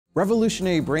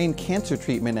Revolutionary brain cancer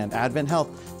treatment at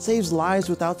AdventHealth saves lives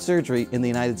without surgery in the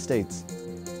United States.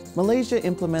 Malaysia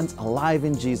implements Alive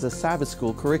in Jesus Sabbath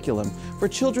School curriculum for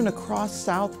children across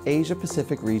South Asia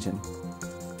Pacific region.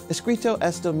 Escrito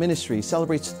Está ministry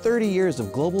celebrates 30 years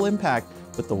of global impact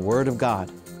with the Word of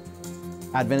God.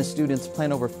 Adventist students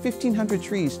plant over 1,500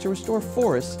 trees to restore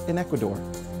forests in Ecuador.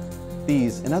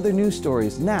 These and other news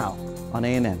stories now on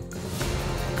ANN.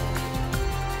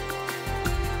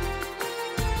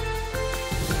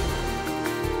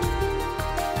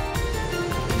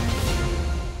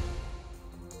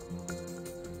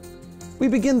 We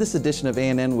begin this edition of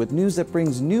ANN with news that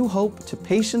brings new hope to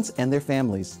patients and their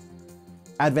families.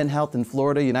 AdventHealth in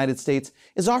Florida, United States,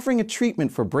 is offering a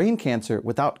treatment for brain cancer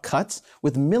without cuts,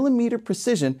 with millimeter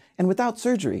precision, and without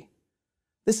surgery.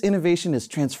 This innovation is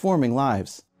transforming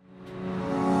lives.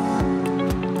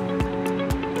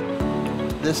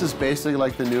 This is basically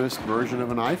like the newest version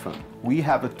of an iPhone. We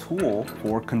have a tool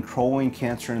for controlling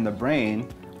cancer in the brain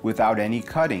without any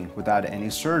cutting, without any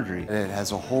surgery. And it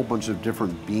has a whole bunch of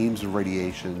different beams of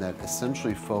radiation that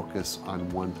essentially focus on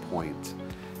one point.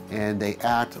 And they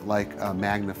act like a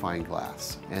magnifying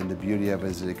glass. And the beauty of it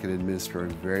is that it can administer a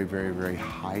very, very, very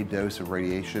high dose of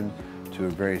radiation to a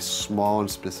very small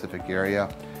and specific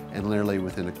area. And literally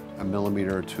within a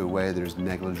millimeter or two away, there's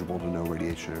negligible to no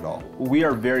radiation at all. We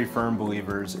are very firm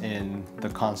believers in the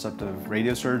concept of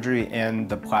radiosurgery and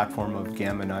the platform of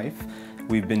Gamma Knife.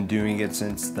 We've been doing it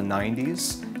since the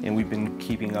 90s, and we've been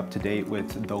keeping up to date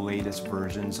with the latest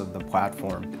versions of the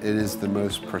platform. It is the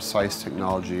most precise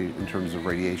technology in terms of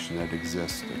radiation that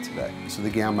exists today. So the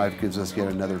Gamma Knife gives us yet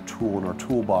another tool in our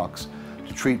toolbox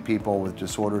to treat people with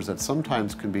disorders that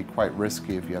sometimes can be quite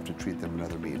risky if you have to treat them in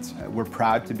other means. We're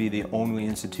proud to be the only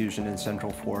institution in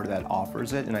Central Florida that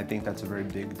offers it, and I think that's a very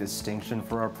big distinction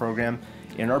for our program.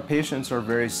 And our patients are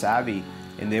very savvy,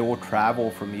 and they will travel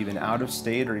from even out of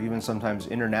state or even sometimes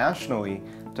internationally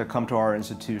to come to our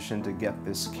institution to get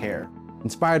this care.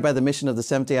 Inspired by the mission of the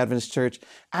Seventh-day Adventist Church,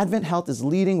 AdventHealth is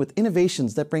leading with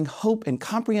innovations that bring hope and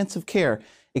comprehensive care,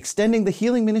 extending the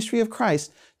healing ministry of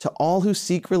Christ to all who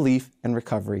seek relief and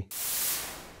recovery.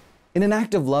 In an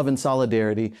act of love and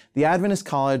solidarity, the Adventist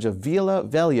College of Vila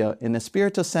Velha in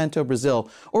Espírito Santo,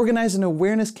 Brazil, organized an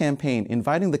awareness campaign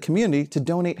inviting the community to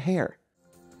donate hair.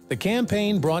 The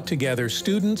campaign brought together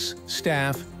students,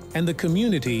 staff, and the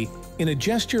community in a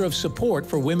gesture of support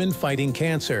for women fighting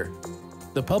cancer.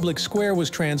 The public square was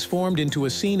transformed into a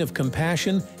scene of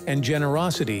compassion and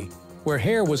generosity, where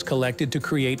hair was collected to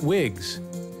create wigs.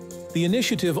 The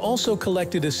initiative also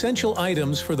collected essential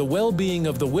items for the well-being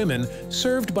of the women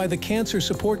served by the Cancer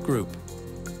Support Group.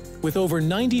 With over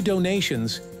 90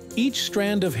 donations, each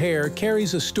strand of hair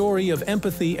carries a story of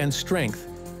empathy and strength,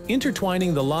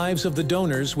 intertwining the lives of the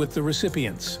donors with the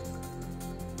recipients.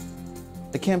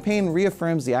 The campaign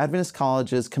reaffirms the Adventist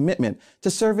College's commitment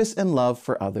to service and love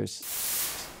for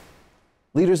others.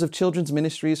 Leaders of children's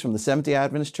ministries from the Seventh-day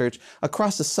Adventist Church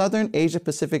across the southern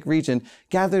Asia-Pacific region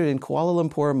gathered in Kuala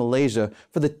Lumpur, Malaysia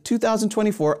for the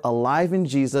 2024 Alive in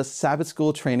Jesus Sabbath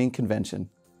School Training Convention.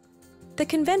 The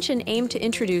convention aimed to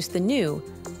introduce the new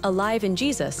Alive in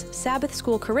Jesus Sabbath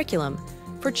School curriculum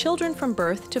for children from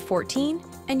birth to 14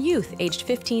 and youth aged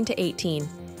 15 to 18,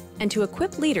 and to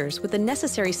equip leaders with the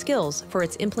necessary skills for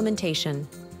its implementation.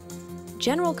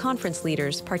 General conference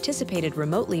leaders participated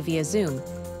remotely via Zoom,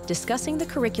 discussing the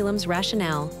curriculum's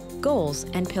rationale, goals,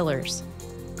 and pillars.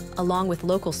 Along with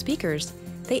local speakers,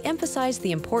 they emphasized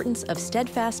the importance of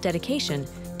steadfast dedication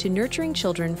to nurturing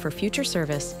children for future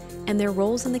service and their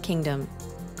roles in the kingdom.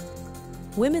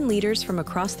 Women leaders from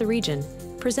across the region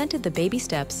presented the baby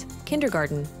steps,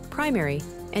 kindergarten, primary,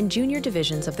 and junior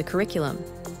divisions of the curriculum,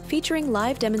 featuring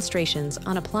live demonstrations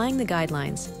on applying the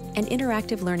guidelines and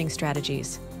interactive learning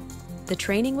strategies. The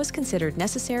training was considered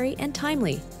necessary and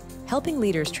timely, helping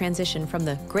leaders transition from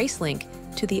the Grace Link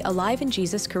to the Alive in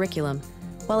Jesus curriculum,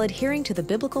 while adhering to the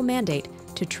biblical mandate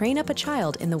to train up a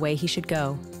child in the way he should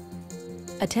go.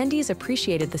 Attendees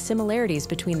appreciated the similarities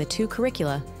between the two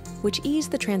curricula, which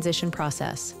eased the transition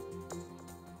process.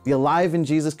 The Alive in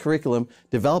Jesus curriculum,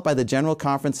 developed by the General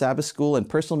Conference Sabbath School and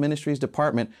Personal Ministries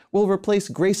Department, will replace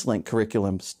GraceLink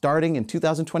curriculum starting in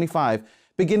 2025,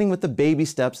 beginning with the baby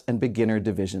steps and beginner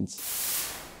divisions.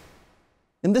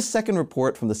 In this second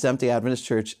report from the Seventh-day Adventist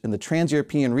Church in the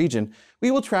Trans-European region,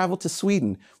 we will travel to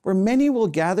Sweden, where many will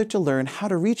gather to learn how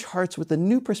to reach hearts with a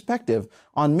new perspective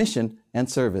on mission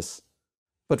and service.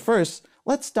 But first,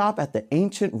 let's stop at the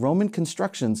ancient Roman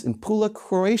constructions in Pula,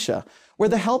 Croatia, where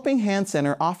the Helping Hand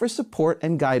Center offers support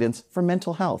and guidance for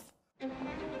mental health.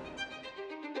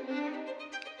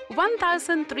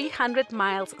 1,300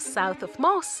 miles south of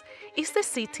Moss is the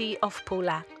city of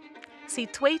Pula.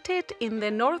 situated in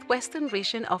the northwestern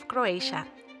region of Croatia,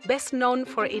 best known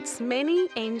for its many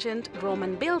ancient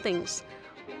Roman buildings.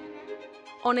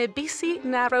 On a busy,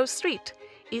 narrow street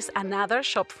is another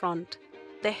shopfront,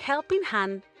 the Helping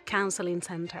Hand Counseling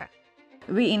Center.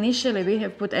 We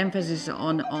have put emphasis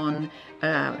on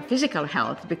physical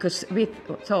health because we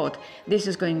thought this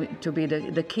is going to be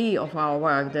the key of our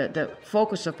work, the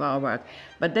focus of our work.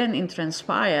 But then it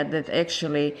transpired that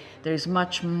actually there is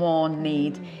much more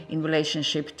need in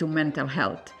relationship to mental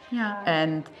health. Yeah.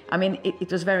 And I mean,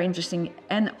 it was very interesting,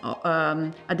 and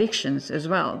addictions as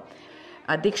well.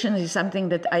 Addiction is something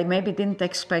that I maybe didn't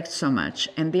expect so much.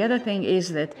 And the other thing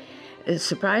is that it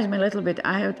surprised me a little bit.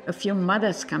 I had a few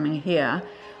mothers coming here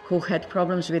who had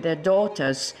problems with their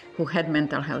daughters who had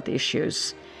mental health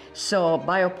issues. So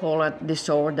bipolar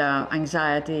disorder,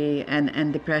 anxiety,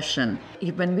 and depression.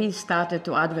 When we started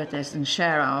to advertise and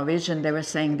share our vision, they were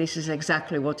saying this is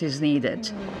exactly what is needed.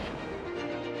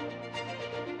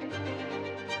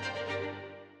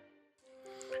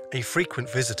 A frequent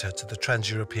visitor to the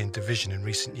Trans-European Division in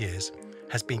recent years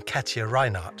has been Katja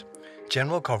Reinhardt,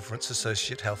 General Conference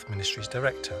Associate Health Ministries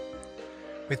Director.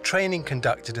 With training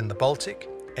conducted in the Baltic,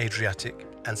 Adriatic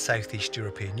and Southeast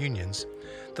European Unions,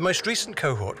 the most recent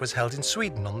cohort was held in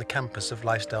Sweden on the campus of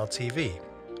Lifestyle TV.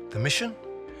 The mission?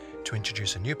 To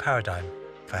introduce a new paradigm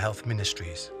for health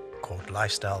ministries called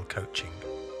lifestyle coaching.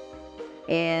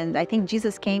 And I think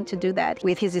Jesus came to do that.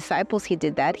 With his disciples, he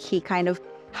did that. He kind of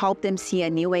helped them see a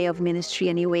new way of ministry,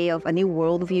 a new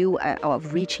worldview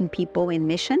of reaching people in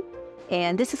mission.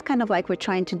 And this is kind of like we're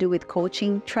trying to do with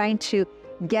coaching, trying to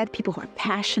get people who are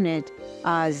passionate,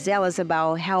 zealous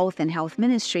about health and health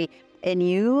ministry, and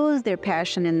use their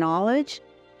passion and knowledge,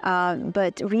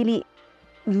 but really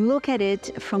look at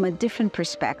it from a different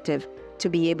perspective to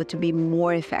be able to be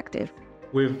more effective.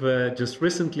 We've just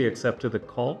recently accepted the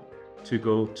call to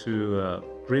go to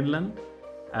Greenland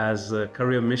as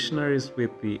career missionaries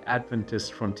with the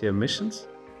Adventist Frontier Missions,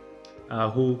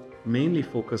 who mainly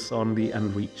focus on the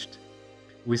unreached.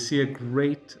 We see a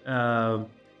great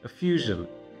fusion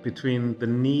between the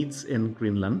needs in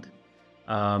Greenland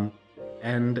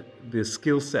and the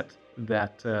skill set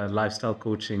that lifestyle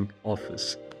coaching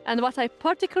offers. And what I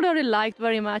particularly liked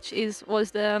very much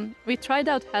was we tried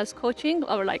out health coaching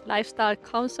or like lifestyle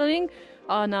counseling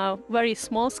on a very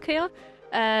small scale,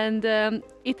 and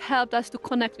it helped us to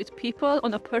connect with people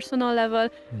on a personal level,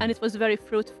 and it was very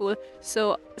fruitful.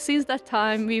 So since that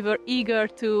time, we were eager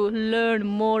to learn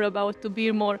more to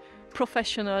be more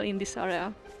professional in this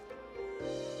area.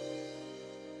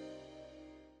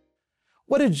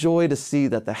 What a joy to see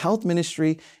that the health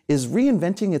ministry is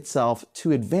reinventing itself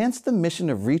to advance the mission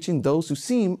of reaching those who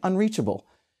seem unreachable.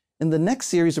 In the next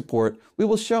series report, we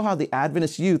will show how the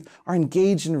Adventist youth are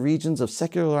engaged in regions of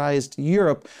secularized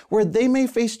Europe where they may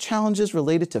face challenges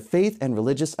related to faith and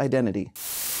religious identity.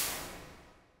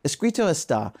 Escrito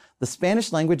Está, the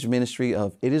Spanish language ministry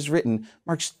of It Is Written,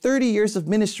 marks 30 years of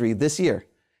ministry this year.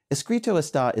 Escrito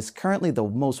Está is currently the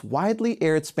most widely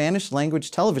aired Spanish language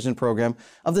television program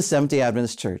of the Seventh-day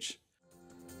Adventist Church.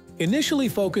 Initially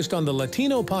focused on the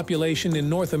Latino population in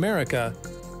North America,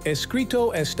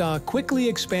 Escrito Está quickly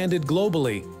expanded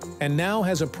globally and now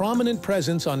has a prominent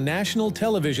presence on national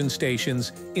television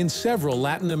stations in several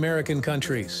Latin American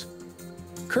countries.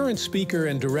 Current speaker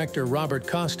and director Robert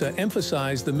Costa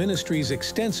emphasized the ministry's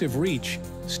extensive reach,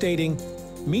 stating,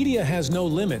 "Media has no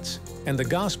limits and the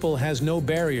gospel has no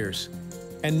barriers,"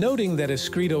 and noting that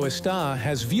Escrito Está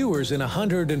has viewers in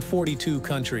 142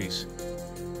 countries.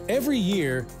 Every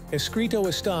year, Escrito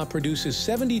Está produces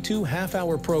 72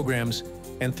 half-hour programs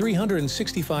and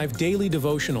 365 daily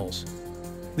devotionals.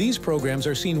 These programs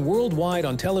are seen worldwide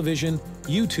on television,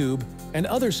 YouTube, and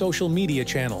other social media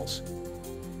channels.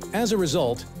 As a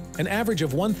result, an average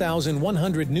of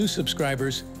 1,100 new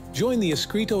subscribers join the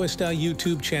Escrito Está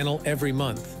YouTube channel every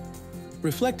month.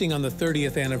 Reflecting on the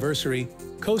 30th anniversary,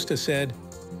 Costa said,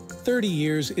 "30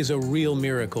 years is a real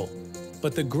miracle,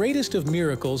 but the greatest of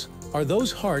miracles are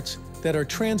those hearts that are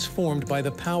transformed by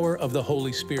the power of the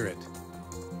Holy Spirit."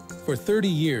 For 30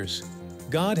 years,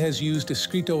 God has used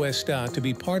Escrito Está to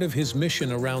be part of His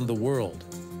mission around the world.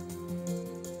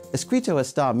 Escrito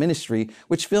Está Ministry,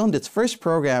 which filmed its first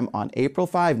program on April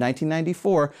 5,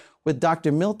 1994, with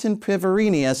Dr. Milton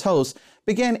Piverini as host,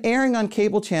 began airing on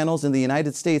cable channels in the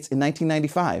United States in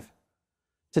 1995.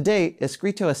 Today,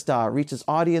 Escrito Está reaches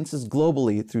audiences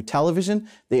globally through television,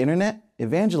 the internet,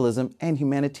 evangelism, and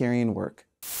humanitarian work.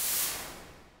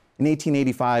 In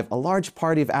 1885, a large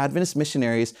party of Adventist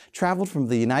missionaries traveled from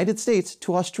the United States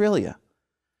to Australia.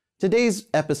 Today's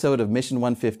episode of Mission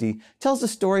 150 tells the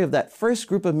story of that first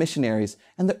group of missionaries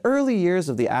and the early years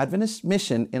of the Adventist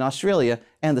mission in Australia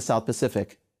and the South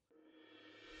Pacific.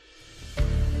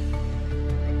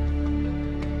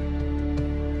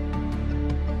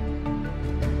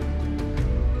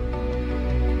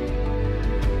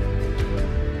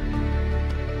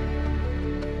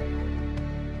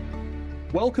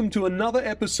 Welcome to another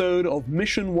episode of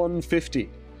Mission 150,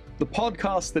 the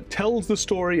podcast that tells the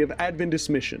story of Adventist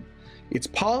mission, its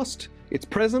past, its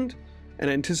present, and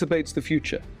anticipates the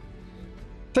future.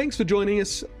 Thanks for joining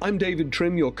us. I'm David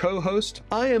Trim, your co-host.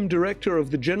 I am Director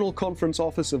of the General Conference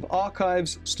Office of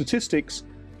Archives, Statistics,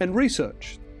 and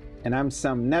Research. And I'm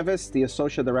Sam Nevis, the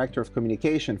Associate Director of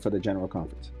Communication for the General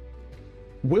Conference.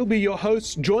 We'll be your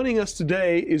hosts. Joining us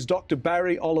today is Dr.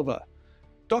 Barry Oliver.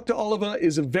 Dr. Oliver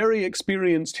is a very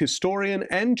experienced historian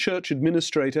and church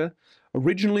administrator,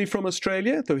 originally from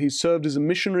Australia, though he served as a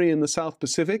missionary in the South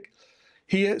Pacific.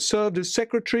 He served as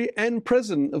secretary and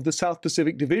president of the South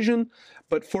Pacific Division,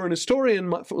 but for an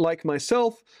historian like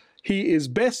myself, he is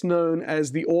best known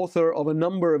as the author of a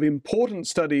number of important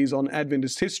studies on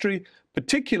Adventist history,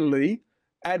 particularly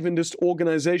Adventist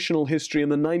organizational history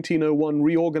and the 1901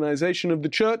 reorganization of the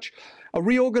church, a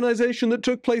reorganization that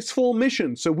took place for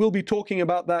mission. So we'll be talking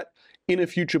about that in a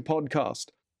future podcast.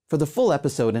 For the full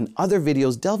episode and other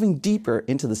videos delving deeper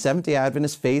into the Seventh-day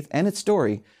Adventist faith and its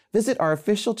story, visit our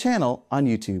official channel on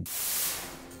YouTube.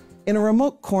 In a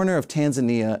remote corner of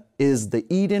Tanzania is the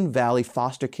Eden Valley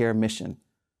Foster Care Mission.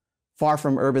 Far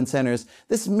from urban centers,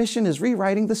 this mission is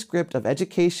rewriting the script of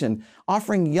education,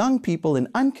 offering young people an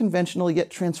unconventional yet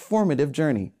transformative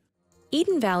journey.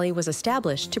 Eden Valley was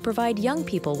established to provide young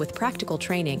people with practical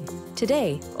training.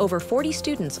 Today, over 40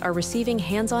 students are receiving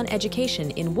hands-on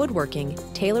education in woodworking,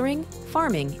 tailoring,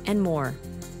 farming, and more.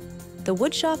 The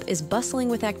woodshop is bustling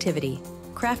with activity,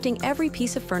 crafting every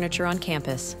piece of furniture on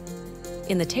campus.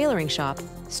 In the tailoring shop,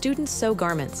 students sew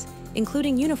garments,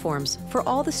 including uniforms. For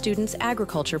all the students,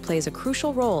 agriculture plays a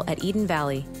crucial role at Eden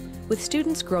Valley, with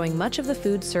students growing much of the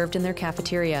food served in their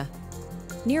cafeteria.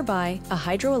 Nearby, a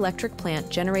hydroelectric plant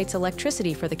generates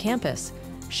electricity for the campus,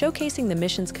 showcasing the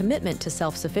mission's commitment to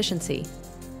self-sufficiency.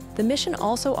 The mission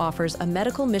also offers a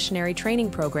medical missionary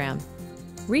training program.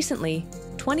 Recently,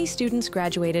 20 students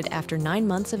graduated after 9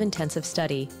 months of intensive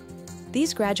study.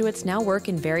 These graduates now work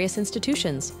in various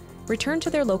institutions, return to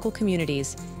their local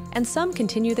communities, and some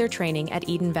continue their training at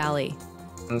Eden Valley.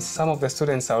 Some of the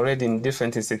students are already in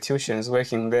different institutions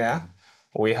working there.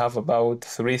 We have about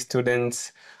 3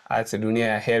 students at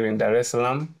Dunia here in Dar es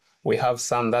Salaam. We have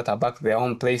some that are back their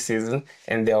own places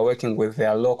and they are working with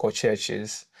their local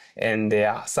churches. And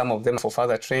some of them for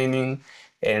further training,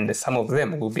 and some of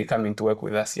them will be coming to work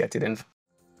with us here at Eden.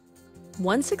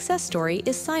 One success story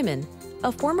is Simon,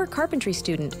 a former carpentry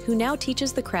student who now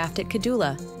teaches the craft at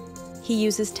Kadula. He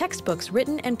uses textbooks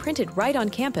written and printed right on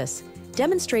campus,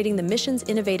 demonstrating the mission's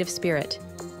innovative spirit.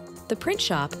 The print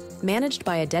shop, managed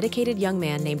by a dedicated young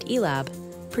man named Elab,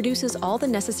 produces all the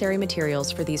necessary materials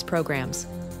for these programs.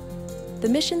 The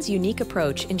mission's unique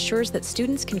approach ensures that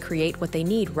students can create what they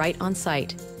need right on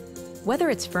site. Whether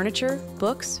it's furniture,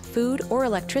 books, food, or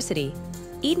electricity,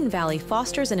 Eden Valley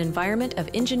fosters an environment of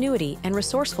ingenuity and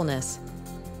resourcefulness.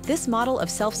 This model of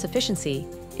self-sufficiency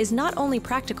is not only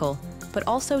practical, but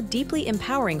also deeply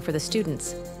empowering for the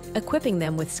students, equipping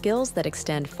them with skills that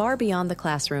extend far beyond the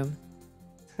classroom.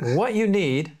 What you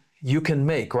need, you can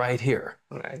make right here.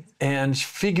 Right. And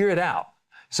figure it out.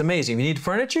 It's amazing. If you need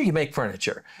furniture, you make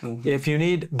furniture. Mm-hmm. If you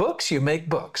need books, you make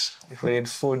books. If we need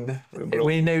food,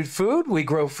 we need food, we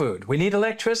grow food. We need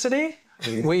electricity,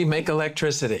 we make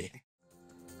electricity.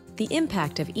 The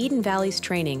impact of Eden Valley's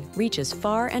training reaches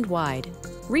far and wide.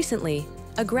 Recently,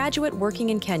 a graduate working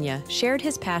in Kenya shared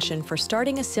his passion for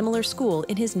starting a similar school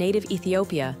in his native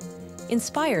Ethiopia,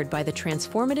 inspired by the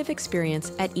transformative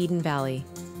experience at Eden Valley.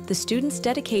 The students'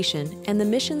 dedication and the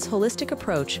mission's holistic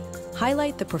approach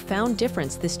highlight the profound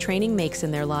difference this training makes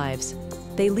in their lives.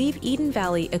 They leave Eden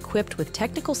Valley equipped with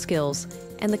technical skills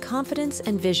and the confidence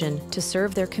and vision to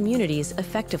serve their communities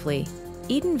effectively.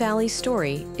 Eden Valley's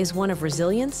story is one of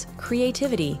resilience,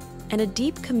 creativity, and a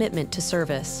deep commitment to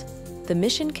service. The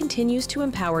mission continues to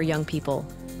empower young people,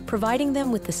 providing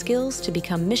them with the skills to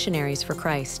become missionaries for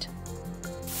Christ.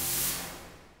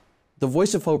 The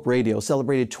Voice of Hope Radio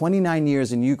celebrated 29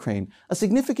 years in Ukraine, a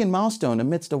significant milestone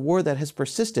amidst a war that has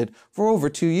persisted for over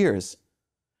 2 years.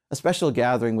 A special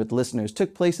gathering with listeners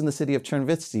took place in the city of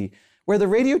Chernivtsi, where the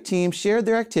radio team shared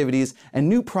their activities and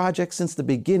new projects since the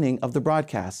beginning of the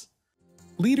broadcast.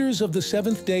 Leaders of the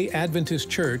Seventh-day Adventist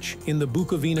Church in the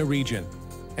Bukovina region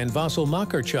and Vasyl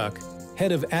Makarchuk,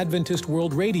 head of Adventist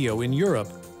World Radio in Europe,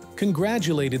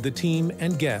 congratulated the team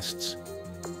and guests.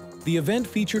 The event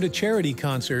featured a charity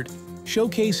concert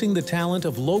showcasing the talent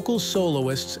of local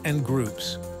soloists and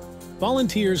groups.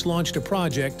 Volunteers launched a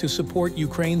project to support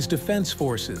Ukraine's defense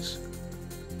forces.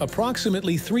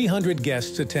 Approximately 300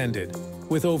 guests attended,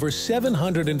 with over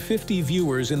 750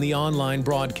 viewers in the online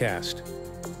broadcast.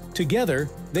 Together,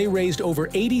 they raised over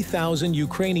 80,000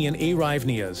 Ukrainian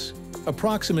hryvnias,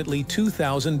 approximately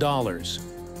 $2,000,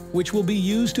 which will be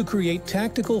used to create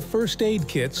tactical first aid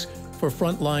kits for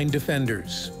frontline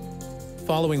defenders.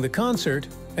 Following the concert,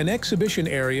 an exhibition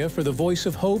area for the Voice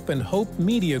of Hope and Hope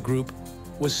Media Group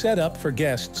was set up for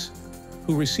guests,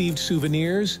 who received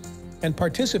souvenirs and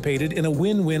participated in a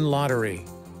win-win lottery.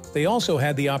 They also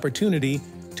had the opportunity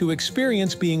to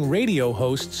experience being radio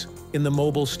hosts in the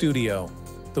mobile studio.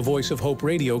 The Voice of Hope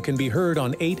Radio can be heard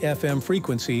on 8 FM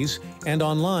frequencies and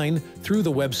online through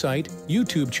the website,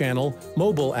 YouTube channel,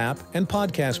 mobile app, and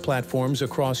podcast platforms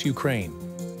across Ukraine.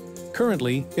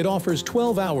 Currently, it offers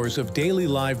 12 hours of daily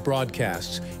live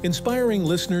broadcasts, inspiring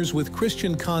listeners with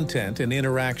Christian content and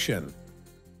interaction.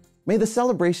 May the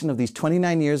celebration of these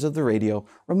 29 years of the radio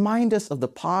remind us of the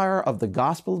power of the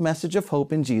gospel message of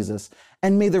hope in Jesus,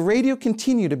 and may the radio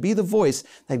continue to be the voice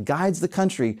that guides the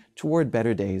country toward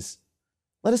better days.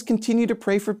 Let us continue to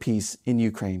pray for peace in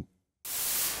Ukraine.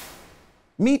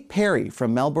 Meet Perry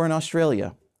from Melbourne,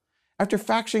 Australia. After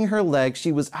fracturing her leg,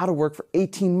 she was out of work for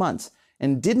 18 months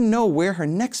and didn't know where her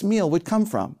next meal would come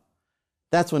from.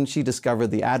 That's when she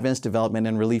discovered the Adventist Development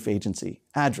and Relief Agency,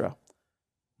 ADRA.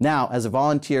 Now, as a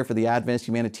volunteer for the Adventist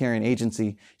Humanitarian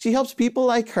Agency, she helps people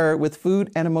like her with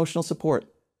food and emotional support.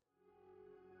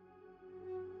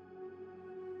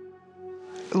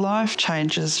 Life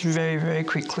changes very, very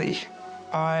quickly.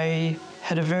 I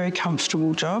had a very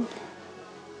comfortable job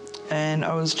and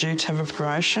I was due to have a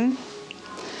promotion.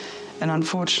 And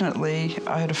unfortunately,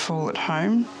 I had a fall at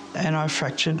home and I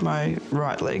fractured my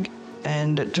right leg.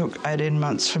 And it took 18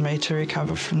 months for me to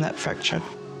recover from that fracture.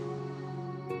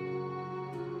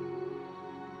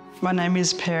 My name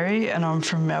is Perry and I'm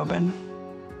from Melbourne.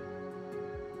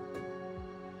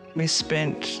 We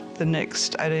spent the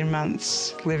next 18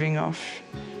 months living off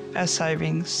our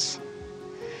savings,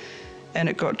 and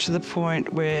it got to the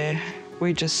point where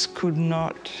we just could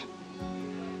not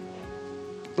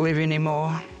live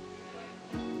anymore,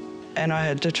 and I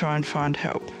had to try and find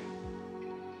help.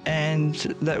 And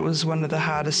that was one of the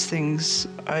hardest things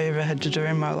I ever had to do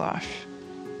in my life,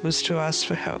 was to ask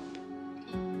for help.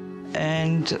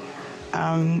 And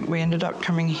we ended up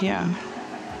coming here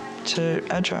to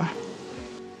ADRA.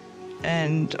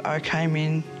 And I came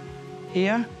in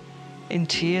here in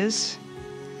tears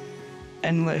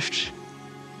and left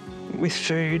with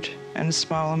food and a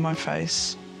smile on my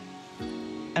face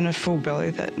and a full belly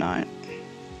that night.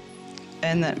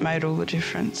 And that made all the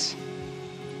difference.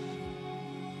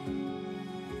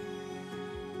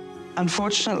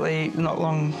 Unfortunately, not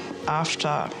long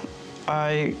after,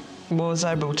 I was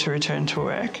able to return to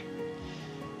work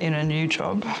in a new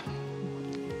job.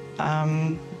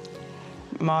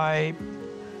 My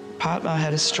partner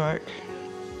had a stroke,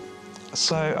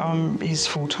 so I'm his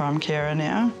full-time carer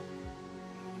now.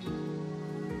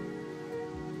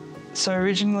 So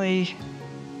originally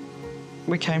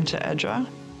we came to ADRA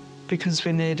because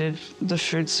we needed the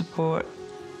food support,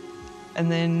 and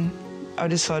then I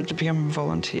decided to become a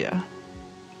volunteer.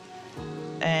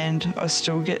 And I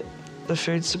still get the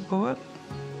food support,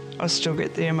 I still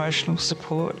get the emotional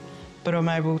support, but I'm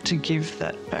able to give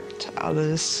that back to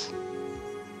others.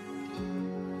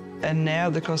 And now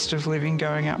the cost of living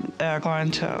going up, our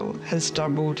clientele has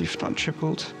doubled, if not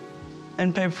tripled.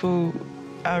 And people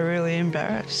are really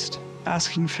embarrassed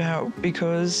asking for help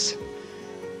because,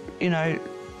 you know,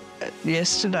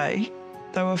 yesterday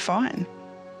they were fine,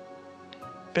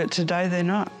 but today they're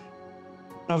not.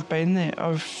 I've been there,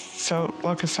 I've felt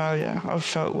like a failure. I've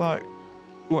felt like,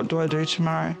 what do I do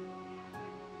tomorrow?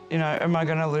 You know, am I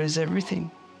going to lose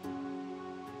everything?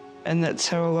 And that's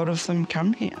how a lot of them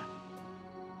come here.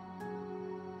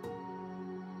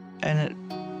 And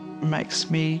it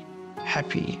makes me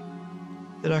happy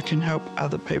that I can help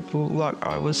other people like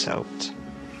I was helped.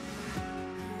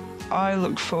 I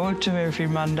look forward to every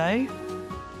Monday.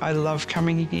 I love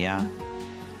coming here.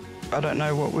 I don't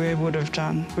know what we would have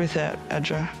done without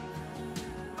ADRA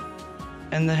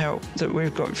and the help that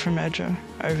we've got from ADRA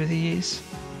over the years.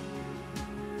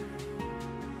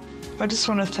 I just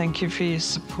want to thank you for your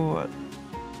support,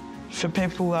 for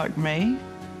people like me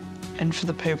and for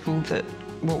the people that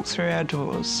walk through our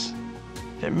doors.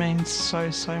 It means so,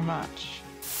 so much.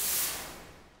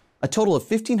 A total of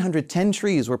 1,510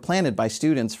 trees were planted by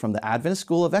students from the Adventist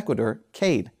School of Ecuador,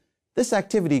 CADE. This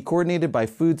activity, coordinated by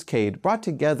Foodscade, brought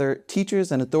together teachers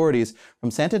and authorities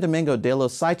from Santo Domingo de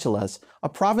los Seychelles, a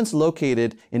province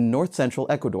located in north-central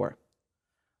Ecuador.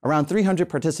 Around 300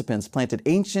 participants planted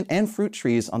ancient and fruit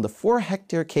trees on the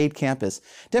 4-hectare Cade campus,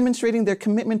 demonstrating their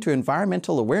commitment to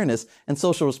environmental awareness and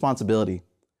social responsibility.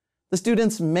 The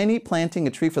students, many planting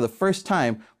a tree for the first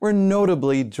time, were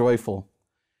notably joyful.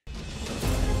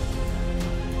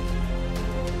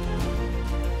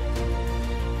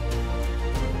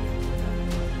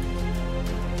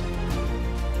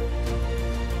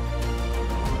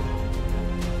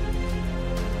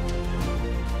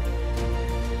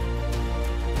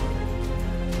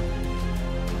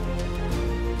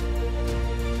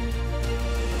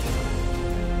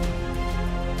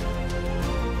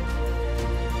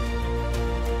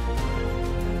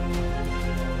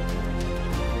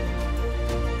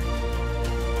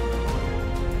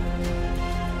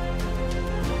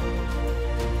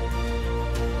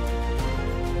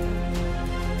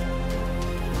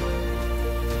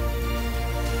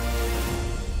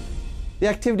 The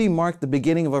activity marked the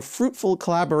beginning of a fruitful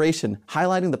collaboration,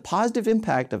 highlighting the positive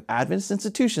impact of Adventist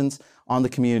institutions on the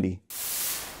community.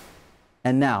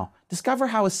 And now, discover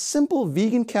how a simple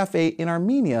vegan cafe in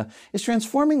Armenia is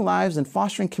transforming lives and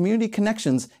fostering community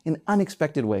connections in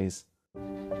unexpected ways.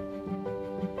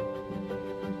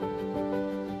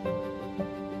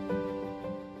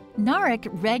 Narek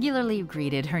regularly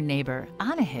greeted her neighbor,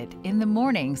 Anahit, in the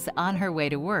mornings on her way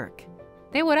to work.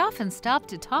 They would often stop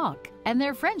to talk, and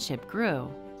their friendship grew.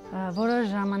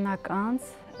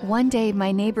 One day,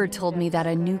 my neighbor told me that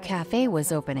a new cafe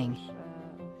was opening.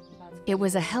 It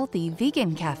was a healthy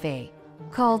vegan cafe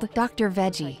called Dr.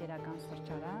 Veggie.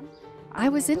 I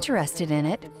was interested in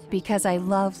it because I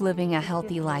love living a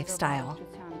healthy lifestyle.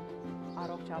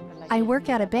 I work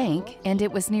at a bank, and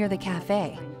it was near the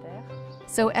cafe.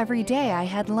 So every day I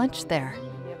had lunch there.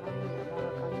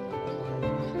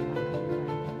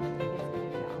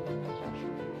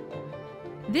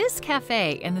 This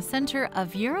cafe in the center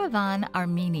of Yerevan,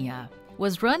 Armenia,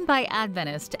 was run by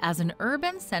Adventists as an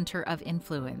urban center of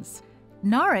influence.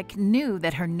 Narek knew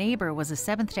that her neighbor was a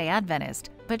Seventh-day Adventist,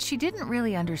 but she didn't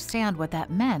really understand what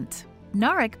that meant.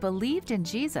 Narek believed in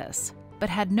Jesus, but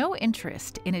had no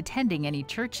interest in attending any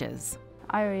churches.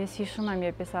 I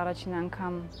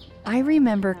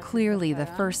remember clearly the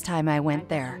first time I went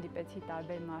there.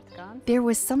 There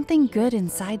was something good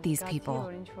inside these people,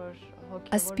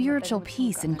 a spiritual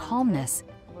peace and calmness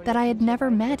that I had never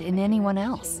met in anyone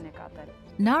else.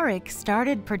 Narek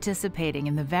started participating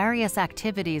in the various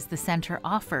activities the center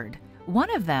offered.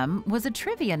 One of them was a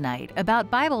trivia night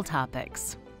about Bible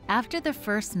topics. After the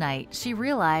first night, she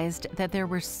realized that there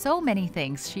were so many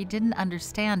things she didn't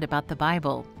understand about the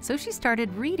Bible, so she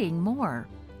started reading more.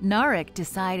 Narek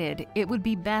decided it would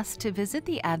be best to visit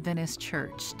the Adventist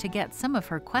Church to get some of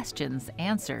her questions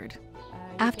answered.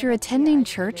 After attending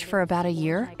church for about a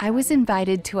year, I was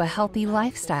invited to a healthy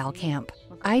lifestyle camp.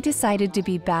 I decided to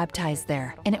be baptized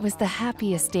there, and it was the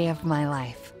happiest day of my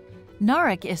life.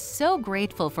 Narek is so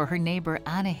grateful for her neighbor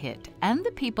Anahit and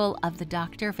the people of the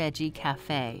Dr. Veggie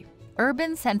Cafe.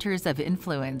 Urban centers of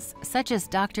influence, such as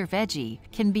Dr. Veggie,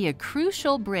 can be a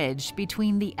crucial bridge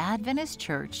between the Adventist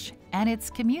Church and its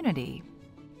community.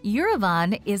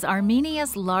 Yerevan is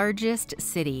Armenia's largest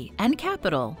city and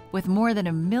capital, with more than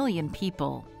 1 million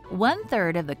people.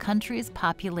 1/3 of the country's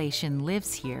population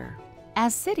lives here.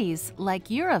 As cities like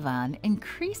Yerevan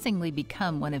increasingly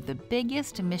become one of the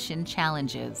biggest mission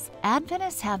challenges,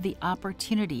 Adventists have the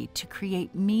opportunity to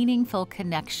create meaningful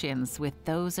connections with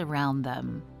those around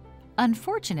them.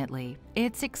 Unfortunately,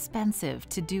 it's expensive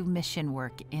to do mission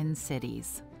work in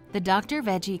cities. The Dr.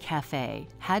 Veggie Cafe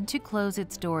had to close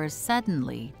its doors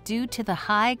suddenly due to the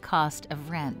high cost of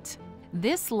rent.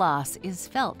 This loss is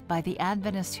felt by the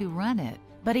Adventists who run it,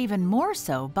 but even more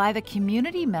so by the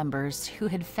community members who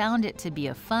had found it to be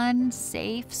a fun,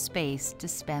 safe space to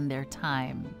spend their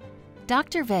time.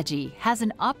 Dr. Veggie has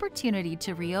an opportunity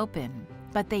to reopen,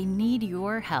 but they need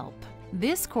your help.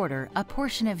 This quarter, a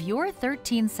portion of your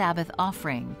 13 Sabbath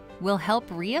offering will help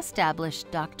reestablish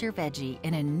Dr. Veggie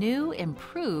in a new,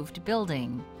 improved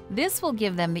building. This will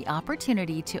give them the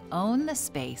opportunity to own the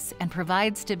space and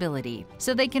provide stability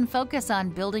so they can focus on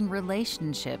building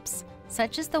relationships,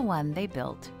 such as the one they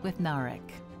built with Narek.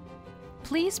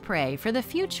 Please pray for the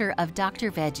future of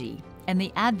Dr. Veggie and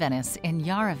the Adventists in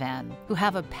Yerevan who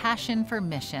have a passion for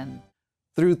mission.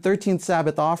 Through 13th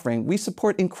Sabbath offering, we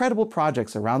support incredible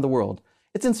projects around the world.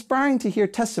 It's inspiring to hear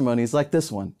testimonies like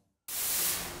this one.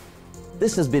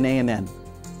 This has been ANN.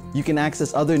 You can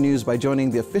access other news by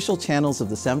joining the official channels of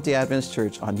the Seventh-day Adventist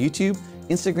Church on YouTube,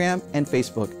 Instagram, and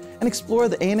Facebook, and explore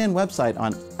the ANN website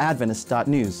on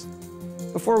adventist.news.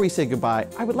 Before we say goodbye,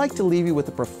 I would like to leave you with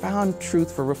a profound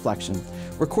truth for reflection,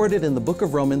 recorded in the book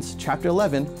of Romans, chapter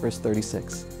 11, verse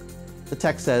 36. The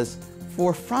text says,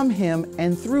 "For from him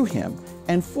and through him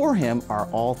and for him are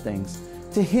all things.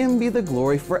 To him be the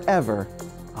glory forever.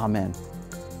 Amen."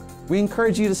 We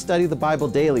encourage you to study the Bible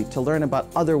daily to learn about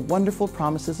other wonderful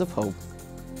promises of hope.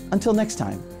 Until next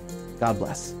time, God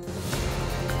bless.